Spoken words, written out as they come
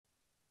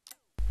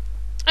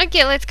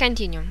Okay, let's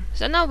continue.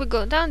 So now we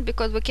go down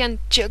because we can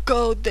check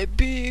out the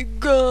big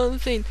gun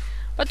thing.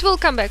 But we'll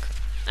come back.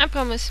 I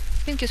promise.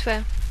 Pinky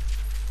swear.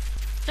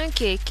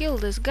 Okay, kill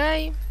this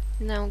guy.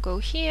 Now go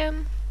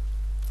here.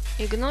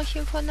 Ignore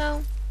him for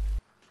now.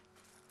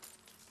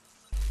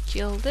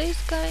 Kill this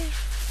guy.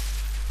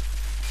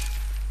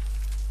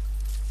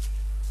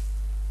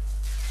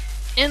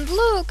 And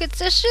look,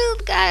 it's a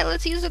shield guy.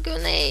 Let's use a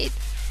grenade.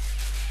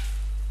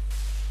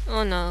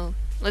 Oh no.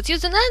 Let's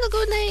use another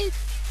grenade.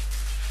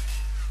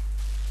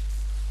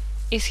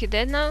 Is he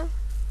dead now?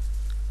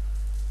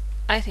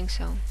 I think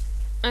so.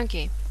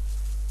 Okay.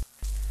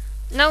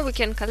 Now we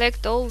can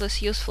collect all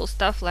this useful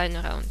stuff lying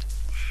around.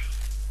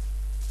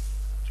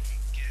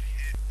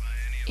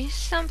 Is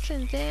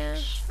something there?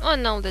 Oh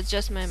no, that's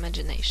just my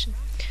imagination.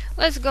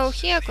 Let's go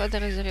here, cause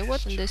there is a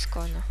reward in this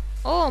corner.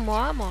 Oh, more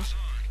ammo.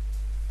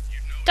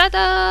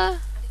 Ta-da!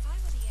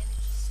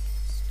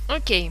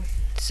 Okay,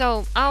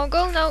 so our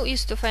goal now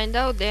is to find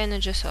out the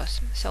energy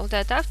source, so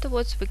that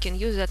afterwards we can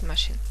use that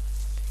machine.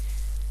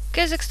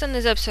 Kazakhstan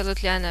is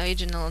absolutely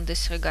unoriginal in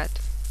this regard.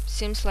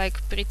 Seems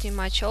like pretty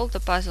much all the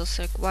puzzles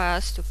require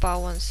us to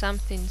power on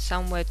something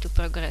somewhere to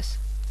progress.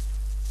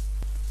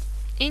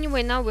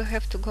 Anyway, now we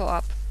have to go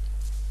up.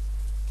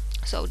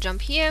 So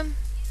jump here,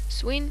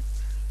 swing.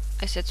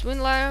 I said swing,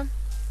 Lara.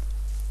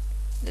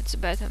 That's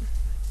better.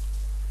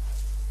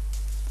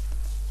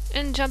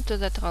 And jump to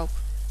that rope.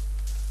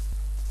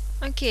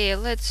 Okay,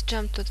 let's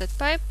jump to that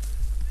pipe.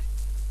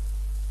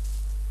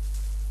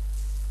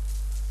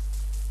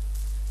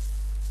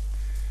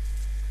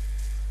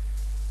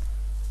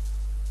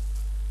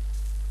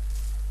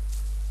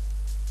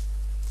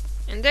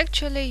 And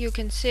actually you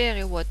can see a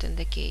reward in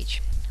the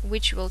cage,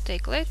 which we'll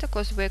take later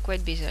cause we're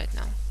quite busy right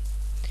now.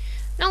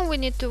 Now we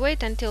need to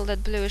wait until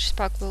that bluish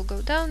spark will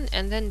go down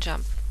and then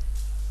jump.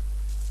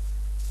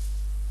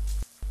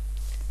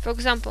 For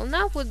example,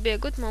 now would be a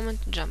good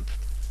moment to jump.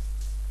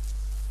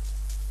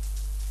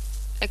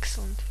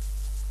 Excellent.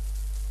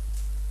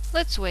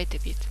 Let's wait a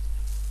bit.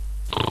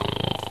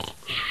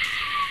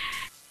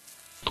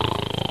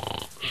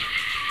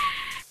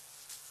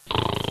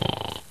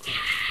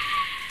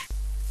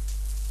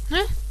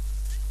 Huh?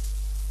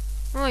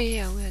 Oh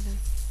yeah, we're done.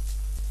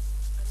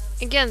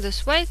 Again,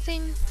 this white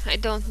thing, I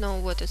don't know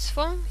what it's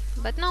for,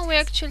 but now we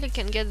actually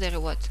can get the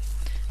reward.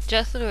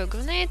 Just throw a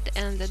grenade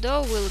and the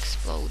door will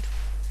explode.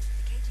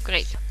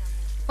 Great.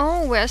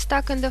 Oh, we're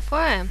stuck in the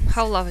fire.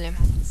 How lovely.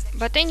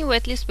 But anyway,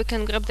 at least we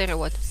can grab the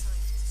reward.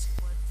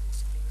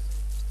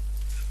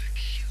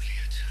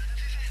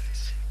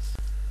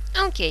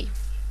 Okay,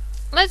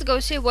 let's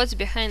go see what's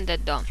behind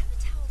that door.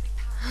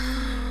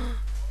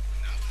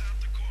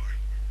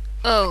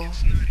 Oh,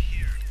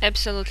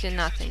 absolutely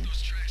nothing.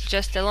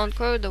 Just a long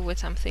corridor with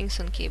some things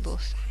on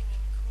cables.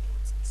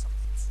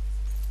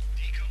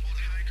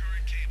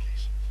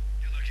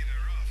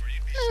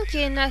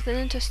 Okay, nothing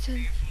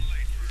interesting.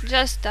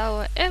 Just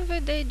our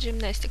everyday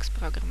gymnastics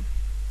program.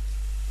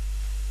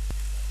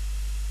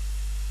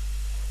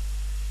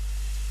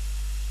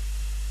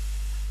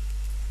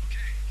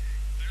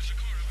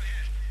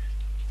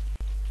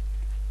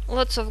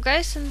 Lots of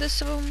guys in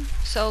this room,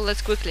 so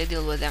let's quickly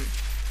deal with them.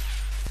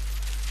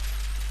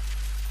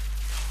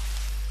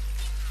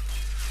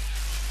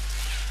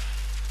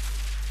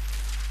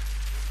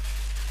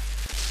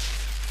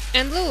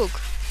 And look!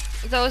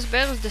 Those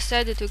barrels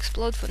decided to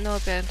explode for no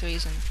apparent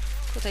reason.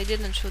 But I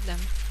didn't shoot them.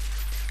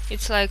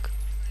 It's like...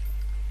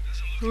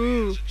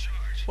 Oh,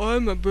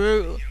 I'm a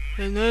barrel,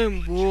 and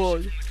I'm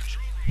bored.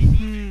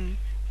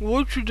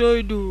 What should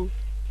I do?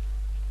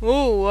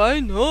 Oh, I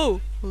know!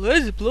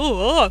 Let's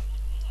blow up!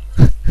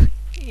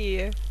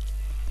 Yeah.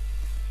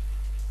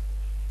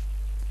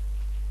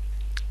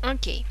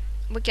 Okay,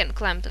 we can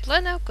climb that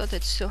ladder because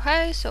it's too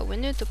high, so we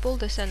need to pull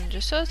this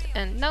energy source,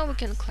 and now we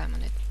can climb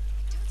on it.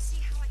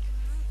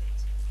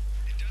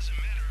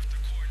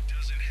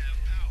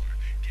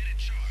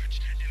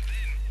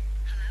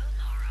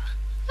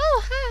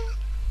 Oh, hi!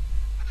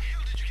 How the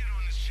hell did you get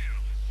on this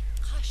channel?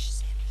 Hush,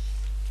 Sammy.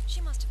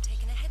 She must have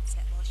taken a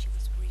headset while she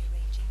was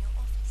rearranging your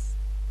office.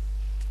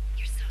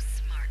 You're so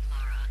smart,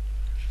 Lara.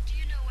 Do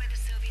you know why the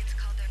Soviets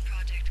called their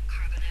project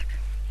Carbonek?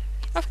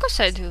 Of course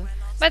I do.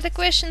 But the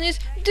question is,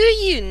 do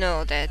you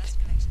know that?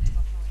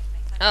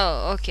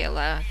 Oh, okay,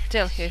 Lara.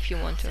 Tell her if you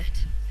want to. A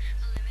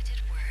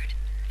limited word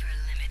for a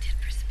limited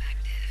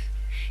perspective.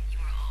 You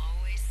are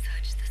always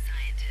such the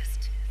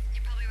scientist.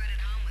 You're probably right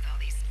at home with all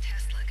these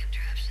Tesla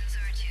contraptions,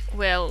 aren't you?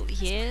 Well,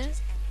 yeah.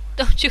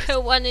 Don't you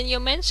have one in your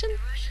mansion?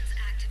 The Russians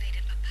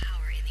activated a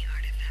power in the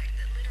artifact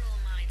that literal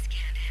minds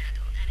can't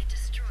handle, and it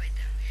destroyed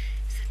them.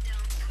 So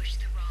don't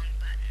push the wrong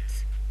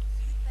buttons.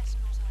 You'd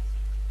better not either.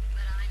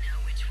 But I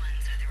know which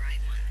ones are the right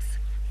ones.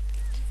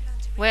 You've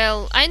learned to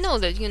Well, I know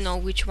that you know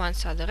which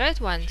ones are the right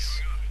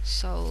ones.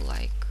 So,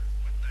 like,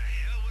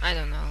 I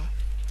don't know.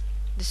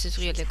 This is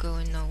really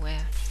going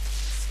nowhere.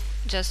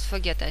 Just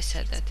forget I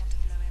said that.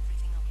 blow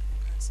everything up in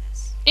the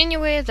process.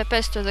 Anyway, the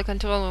path to the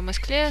control room is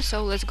clear,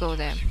 so let's go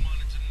there.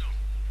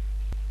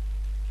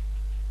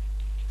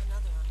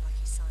 Another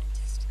unlucky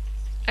scientist.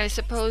 I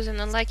suppose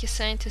an unlucky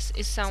scientist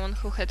is someone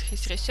who had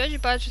his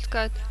research budget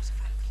cut,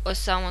 or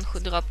someone who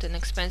dropped an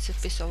expensive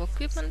piece of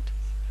equipment.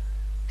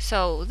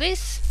 So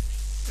this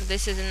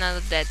is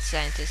another dead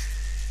scientist.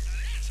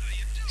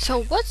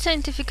 So what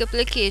scientific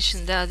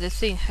application does the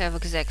thing have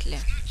exactly?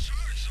 Charged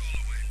all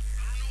the way.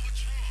 I don't know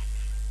what's wrong.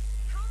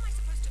 How am I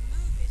supposed to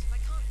move it if I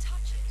can't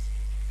touch it?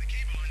 The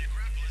cable on your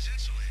grapple is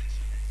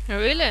insulated.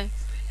 Really?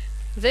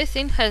 This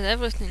thing has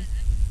everything.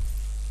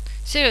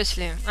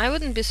 Seriously, I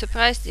wouldn't be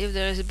surprised if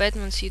there is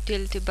Batman's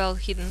utility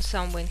belt hidden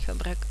somewhere in her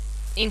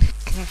in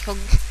her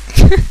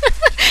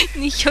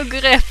in her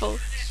grapple.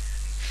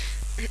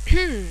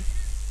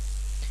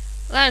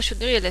 Lara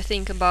should really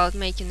think about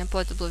making a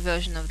portable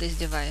version of this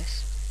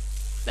device.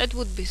 That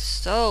would be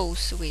so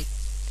sweet.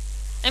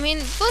 I mean,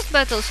 most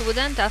battles would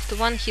end after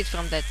one hit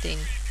from that thing.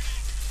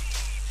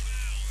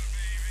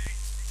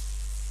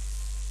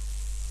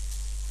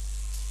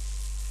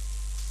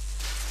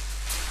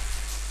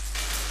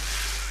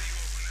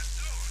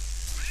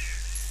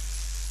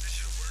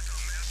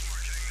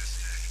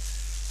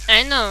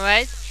 I know,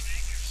 right?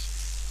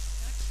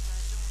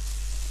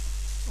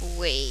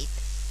 Wait.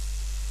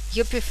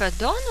 You prefer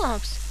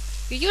doorknobs?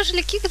 You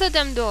usually kick the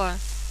damn door.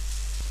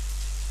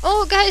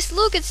 Oh, guys,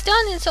 look, it's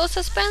done. It's so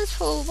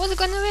suspenseful. What's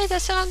gonna wait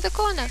us around the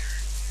corner?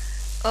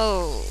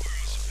 Oh,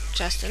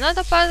 just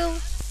another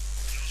puzzle.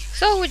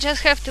 So we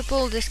just have to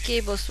pull these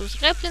cables with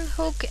grappling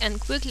hook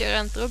and quickly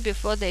run through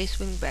before they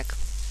swing back.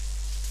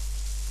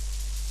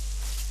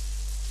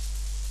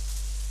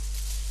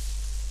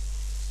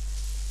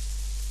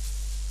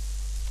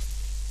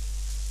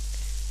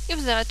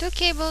 If there are two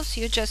cables,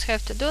 you just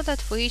have to do that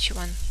for each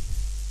one.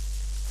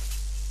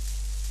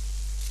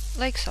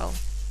 Like so.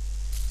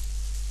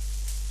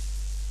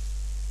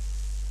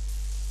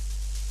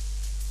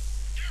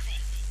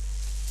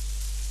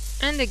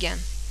 And again.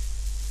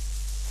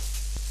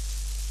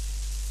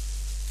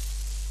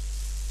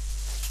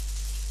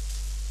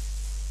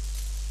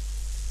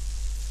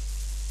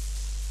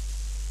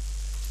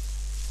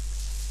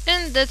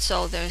 And that's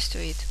all there is to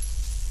it.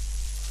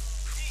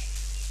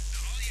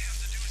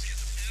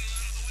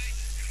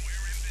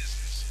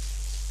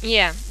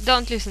 Yeah,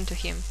 don't listen to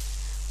him.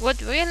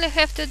 What we really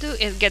have to do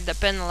is get the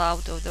panel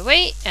out of the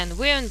way and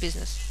we're in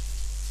business.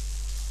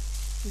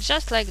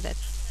 Just like that.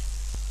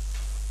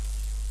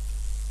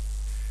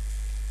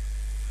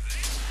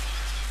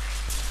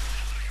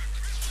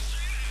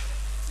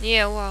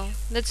 Yeah, wow,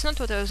 that's not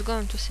what I was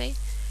going to say.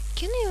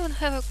 Can you even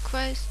have a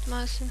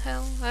Christmas in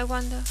hell, I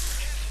wonder?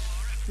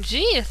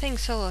 Gee,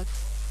 thanks a lot.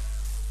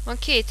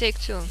 Okay, take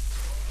two.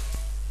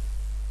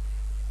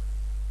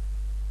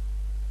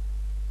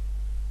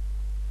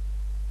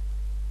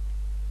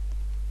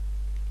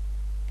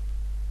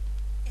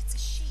 It's a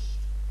she.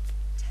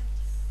 10th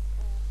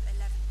or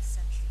 11th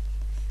century.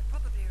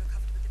 Probably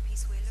recovered with the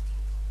piece we're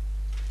looking for.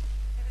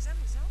 It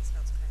resembles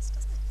Arnsfeld's crest,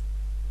 doesn't it?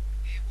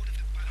 What if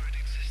the pirate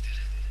existed?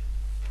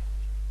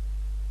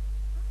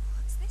 Oh,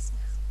 what's this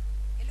now?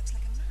 It looks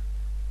like a map.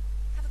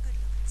 Have a good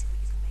look and see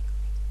what you can make of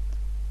it.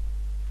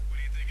 What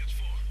do you think it's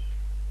for?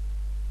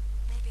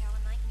 Maybe our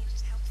knight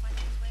needed help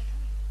finding his way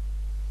home.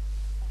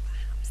 Or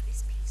perhaps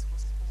this piece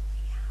wasn't all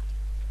he had.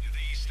 You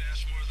think he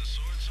stashed more of the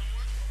sword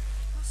somewhere?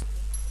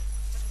 Possibly.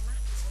 But a map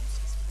is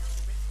useless without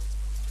a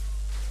reference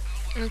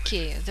point.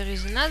 Okay, there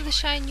is another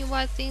shiny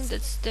white thing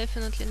that's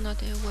definitely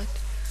not a what.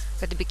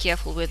 Gotta be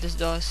careful with these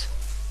doors.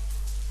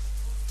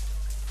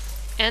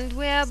 And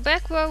we are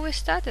back where we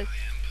started.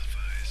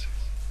 Empathize.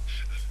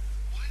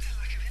 Why that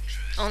lack of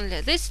interest?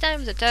 Only this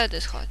time the turret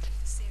is hot.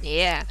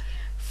 Yeah,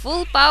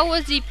 full power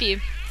ZP.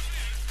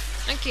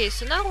 Okay,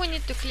 so now we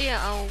need to clear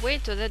our way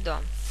to the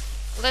door.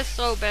 Let's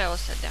throw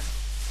barrels at them.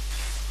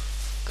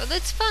 Cause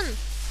it's fun.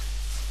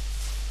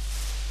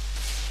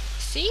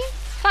 See?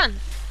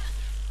 Fun.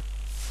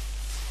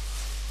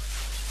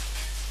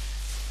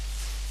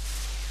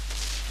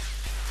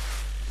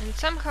 And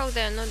somehow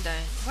they are not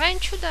dying. Why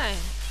aren't you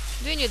dying?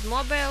 Do you need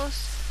more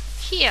barrels?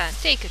 Here,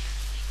 take it.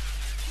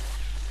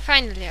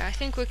 Finally, I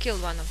think we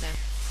killed one of them.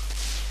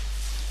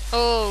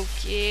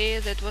 Okay,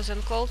 that was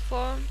uncalled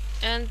for.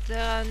 And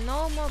there are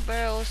no more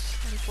barrels,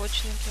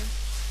 unfortunately.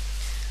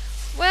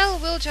 Well,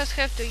 we'll just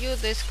have to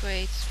use these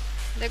crates.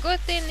 The good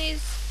thing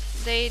is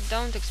they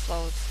don't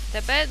explode.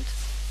 The bad,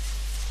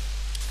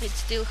 it's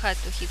still hard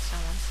to hit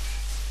someone.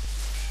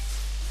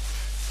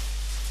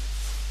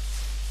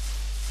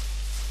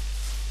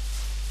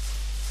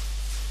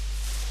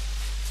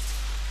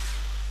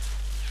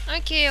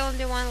 Okay,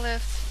 only one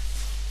left.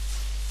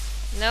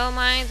 Never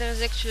mind,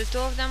 there's actually two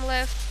of them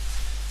left.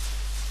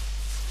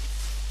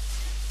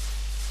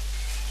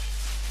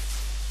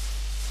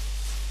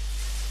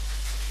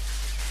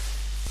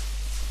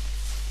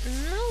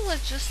 Now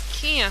let's just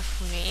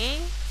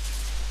carefully.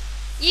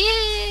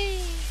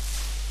 Yay!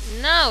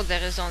 Now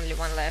there is only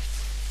one left.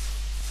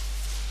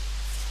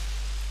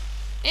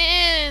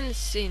 And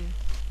scene.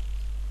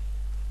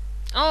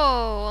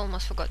 Oh,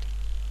 almost forgot.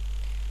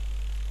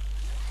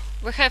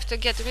 We have to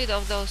get rid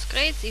of those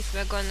crates if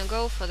we're gonna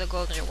go for the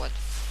gold reward.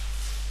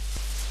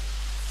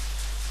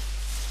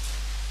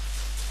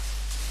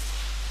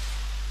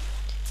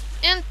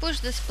 And push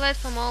this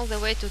platform all the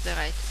way to the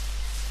right.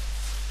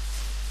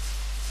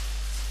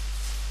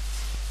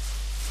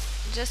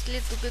 Just a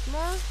little bit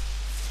more.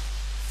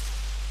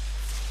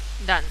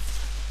 Done.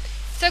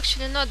 It's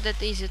actually not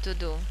that easy to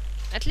do.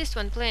 At least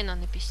when playing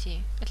on the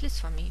PC. At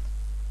least for me.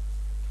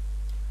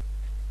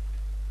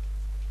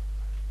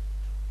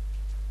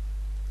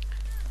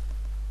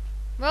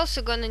 We're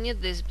also gonna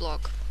need this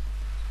block.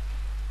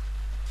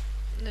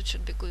 That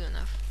should be good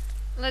enough.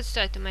 Let's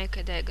try to make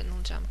a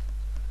diagonal jump.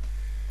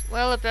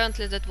 Well,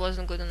 apparently that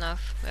wasn't good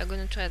enough. We're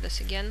gonna try this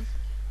again.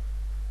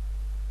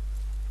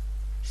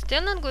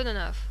 Still not good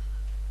enough.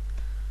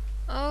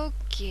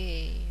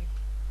 Okay.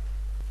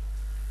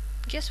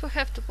 Guess we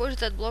have to push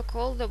that block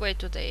all the way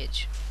to the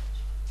edge.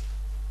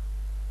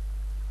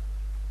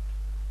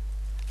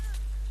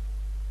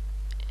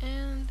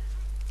 And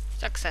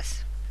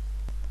success.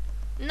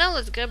 Now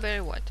let's grab a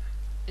reward.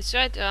 It's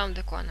right around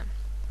the corner.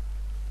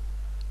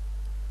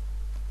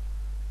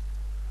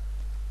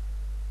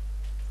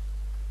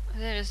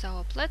 There is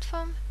our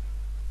platform.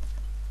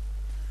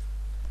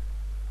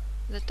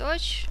 The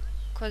torch,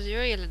 cause you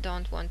really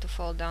don't want to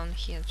fall down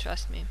here,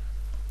 trust me.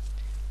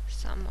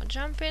 Some more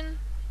jumping.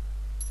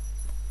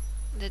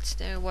 That's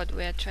the reward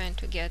we are trying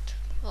to get.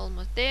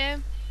 Almost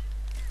there.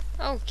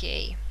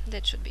 Okay,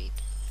 that should be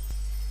it.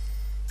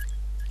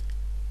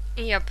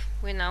 Yep,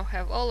 we now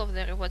have all of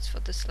the rewards for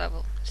this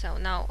level. So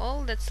now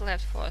all that's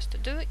left for us to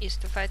do is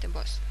to fight a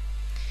boss.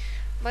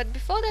 But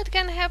before that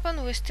can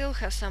happen, we still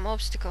have some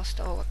obstacles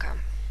to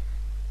overcome.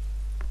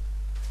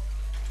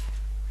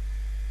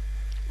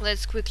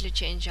 Let's quickly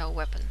change our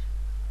weapon.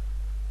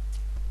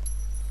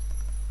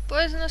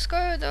 Poisonous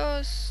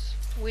corridors,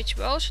 which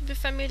we all should be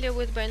familiar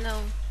with by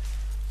now.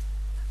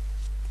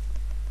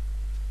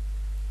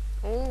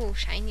 Ooh,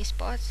 shiny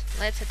spots.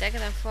 Let's attack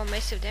them for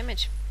massive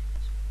damage.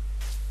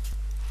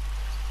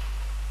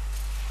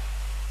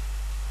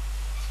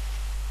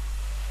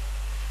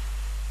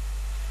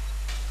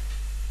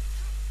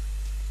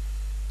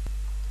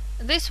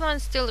 This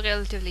one's still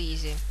relatively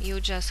easy.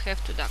 You just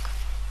have to duck.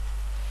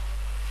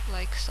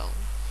 Like so.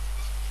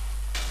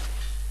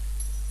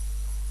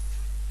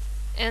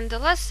 And the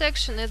last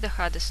section is the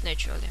hardest,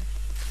 naturally.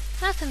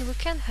 Nothing we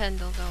can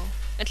handle though.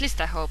 At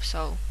least I hope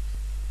so.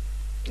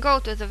 Go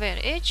to the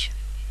very edge.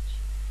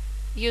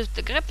 Use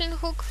the grappling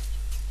hook.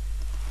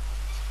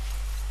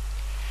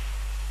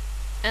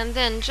 And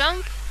then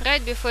jump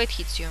right before it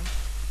hits you.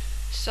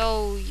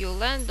 So you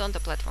land on the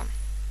platform.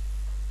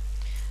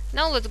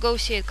 Now let's go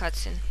see a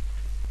cutscene.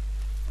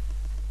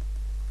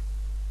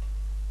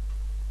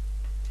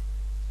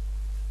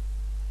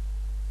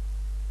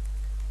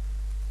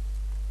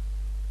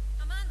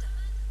 Amanda,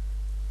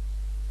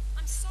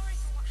 I'm sorry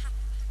for what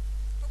happened,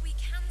 but we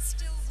can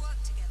still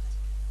work together.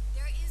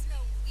 There is no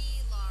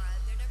we, Lara.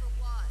 There never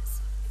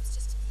was. It was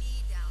just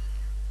me down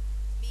there.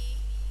 Me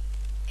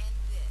and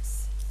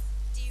this.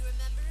 Do you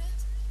remember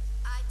it?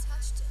 I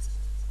touched it,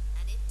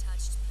 and it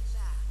touched me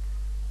back.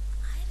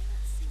 I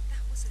don't think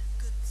that was a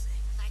good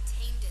thing. I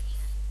tamed it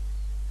then,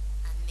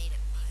 and made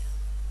it my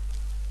own.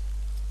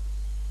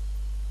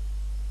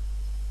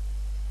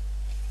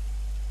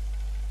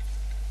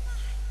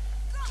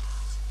 God!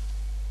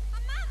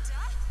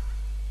 Amanda!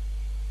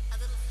 A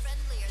little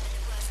friendlier than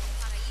it was in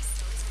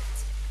Paraíso, isn't it?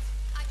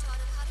 I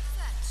taught it how to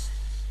fetch.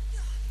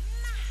 You're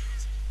mad!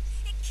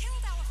 It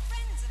killed our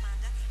friends,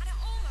 Amanda, and it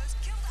almost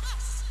killed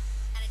us!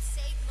 And it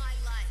saved my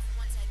life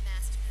once I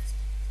mastered it.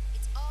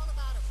 It's all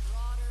about a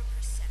broader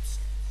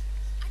perception.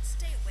 I'd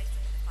stay away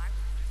from it if I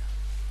were you,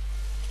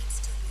 though. It'd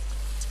still be a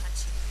little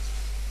touchy.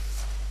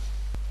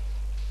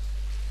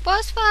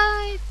 Boss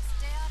fight!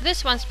 Stay out of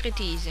This one's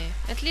pretty easy,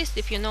 at least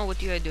if you know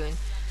what you are doing.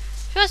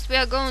 First we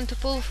are going to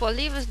pull 4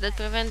 levers that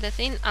prevent the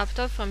thing up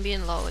top from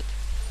being lowered.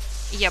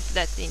 Yep,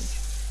 that thing.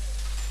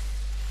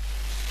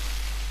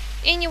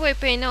 Anyway,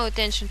 pay no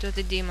attention to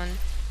the demon.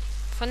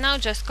 For now,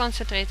 just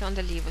concentrate on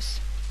the levers.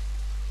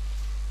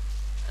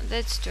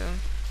 That's true.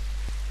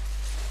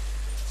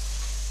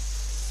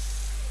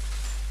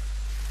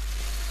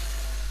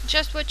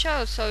 Just watch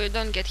out so you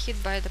don't get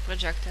hit by the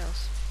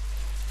projectiles.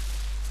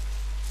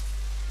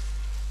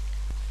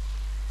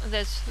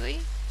 That's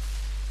 3.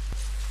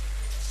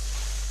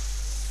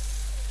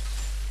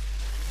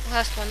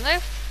 Last one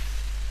left.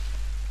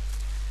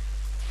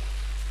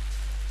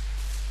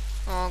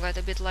 Oh, got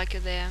a bit lucky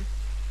there.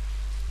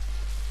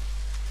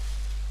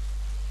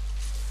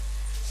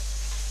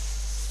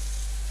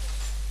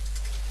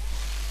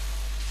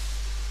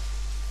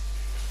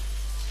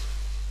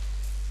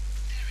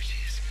 There it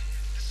is.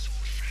 The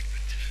sword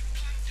fragment.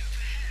 Plunked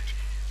overhead.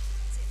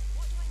 Zip,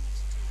 what do I need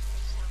to do to get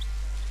it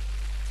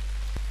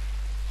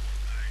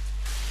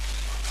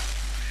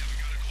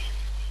out of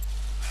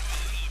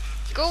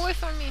there? Go away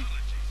from me.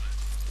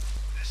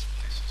 This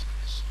place is a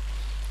mess.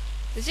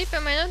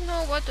 Zipper may not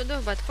know what to do,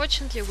 but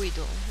fortunately we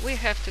do. We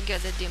have to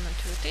get the demon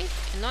to retreat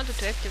in order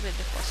to activate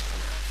the force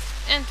field.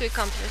 And to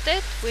accomplish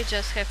that, we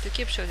just have to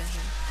keep shooting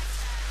him.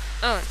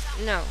 Oh,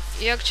 no,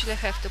 you actually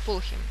have to pull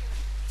him.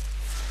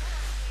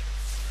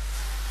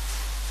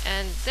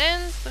 And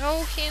then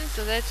throw him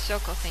to that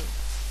circle thing.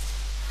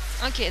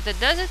 Okay, that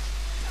does it.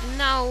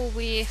 Now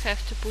we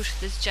have to push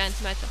these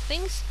giant metal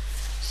things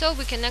so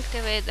we can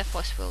activate the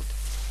force field.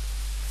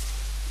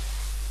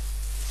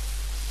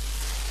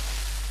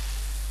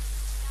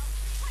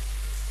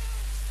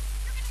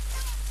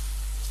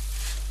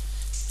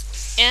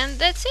 And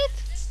that's it!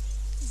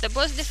 The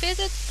boss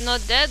defeated,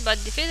 not dead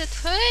but defeated.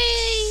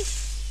 Hooray!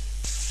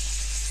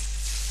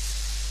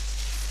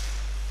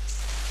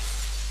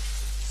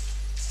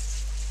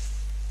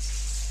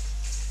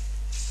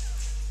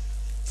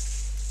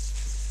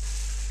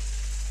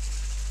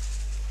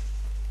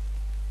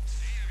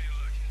 Here you're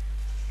looking.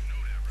 You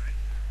know that, right?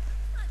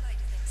 I'd like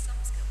to think some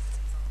skill was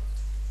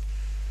involved.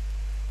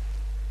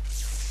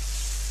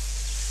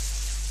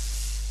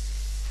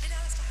 Did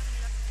Alistair have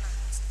any luck with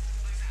maps?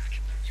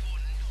 Isaac, you're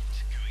not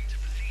going to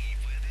believe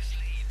where this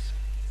leads.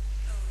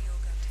 Oh,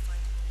 you're going to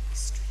find me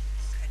extremely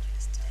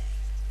incredulous today.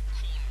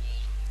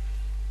 Cornwall.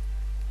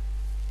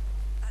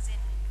 As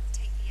in,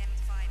 take the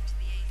M5 to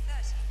the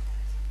A30.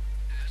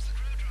 As the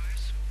crow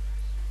drives.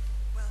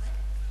 Well then,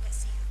 let's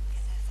see who can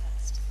get there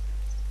first.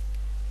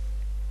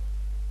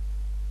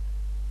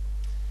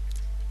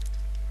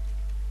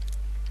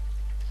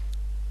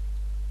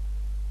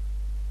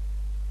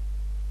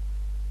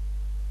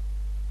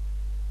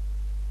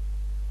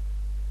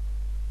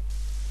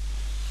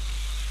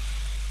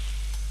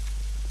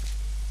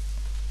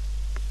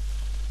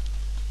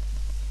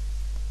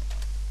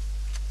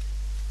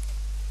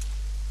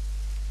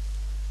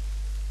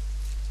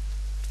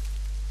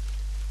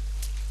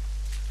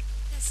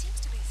 There seems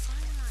to be a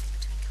fine line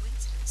between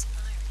coincidence and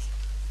irony.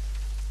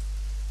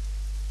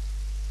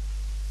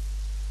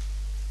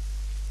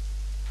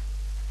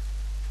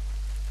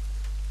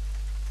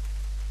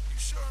 You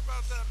sure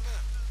about that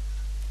map?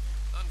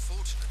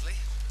 Unfortunately,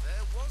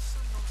 there was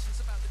some nonsense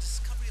about the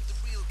discovery of the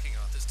real King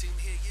Arthur's tomb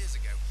here years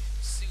ago,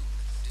 soon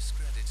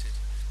discredited,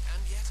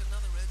 and yet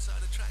another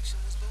roadside attraction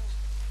was born.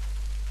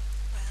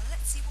 Well,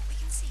 let's see what we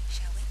can see,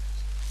 shall we?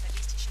 At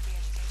least it should be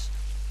educational.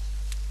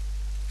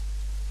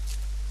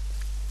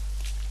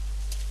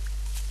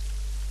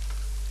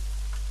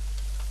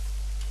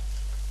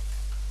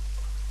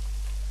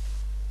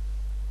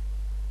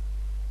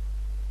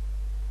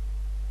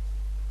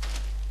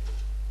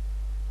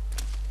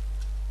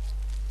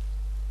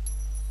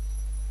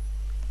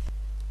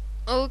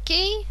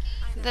 Okay,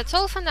 Either that's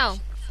all for now.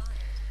 should be fine,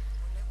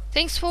 or no one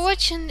Thanks for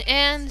watching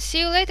and see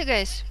you later,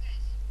 guys.